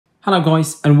Hello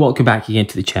guys, and welcome back again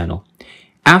to the channel.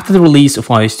 After the release of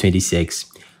iOS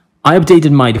 26, I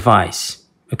updated my device.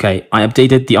 Okay, I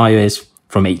updated the iOS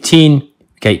from 18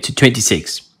 to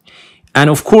 26.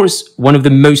 And of course, one of the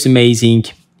most amazing,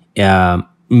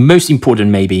 most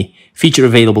important maybe, feature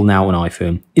available now on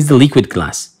iPhone is the liquid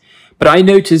glass. But I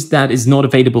noticed that it's not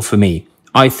available for me.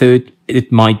 I thought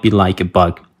it might be like a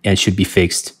bug and should be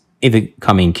fixed in the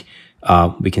coming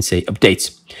we can say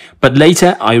updates. But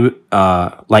later I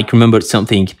remembered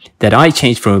something that I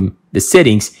changed from the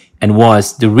settings and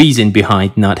was the reason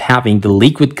behind not having the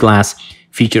liquid glass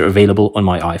feature available on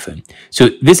my iPhone. So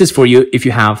this is for you if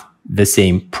you have the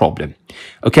same problem.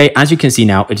 Okay, as you can see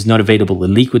now, it's not available. The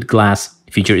liquid glass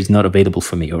feature is not available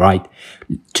for me, all right?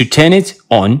 To turn it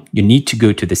on, you need to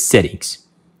go to the settings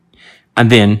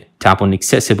and then tap on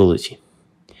accessibility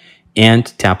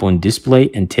and tap on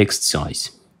display and text size.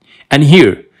 And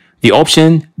here, the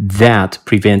option that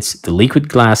prevents the liquid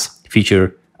glass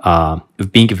feature of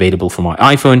being available for my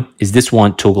iPhone is this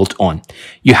one toggled on.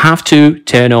 You have to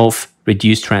turn off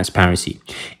reduce transparency.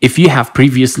 If you have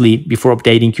previously, before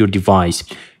updating your device,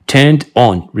 turned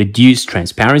on reduce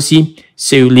transparency,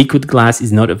 so liquid glass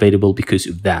is not available because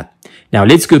of that. Now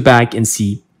let's go back and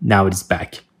see now it is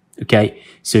back. Okay,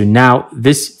 so now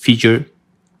this feature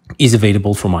is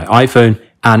available for my iPhone,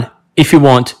 and if you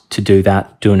want to do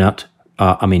that, do not,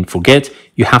 forget,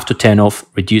 you have to turn off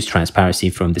reduce transparency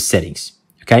from the settings.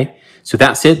 Okay, so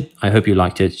that's it. I hope you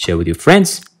liked it. Share with your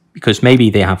friends because maybe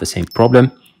they have the same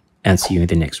problem, and see you in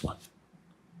the next one.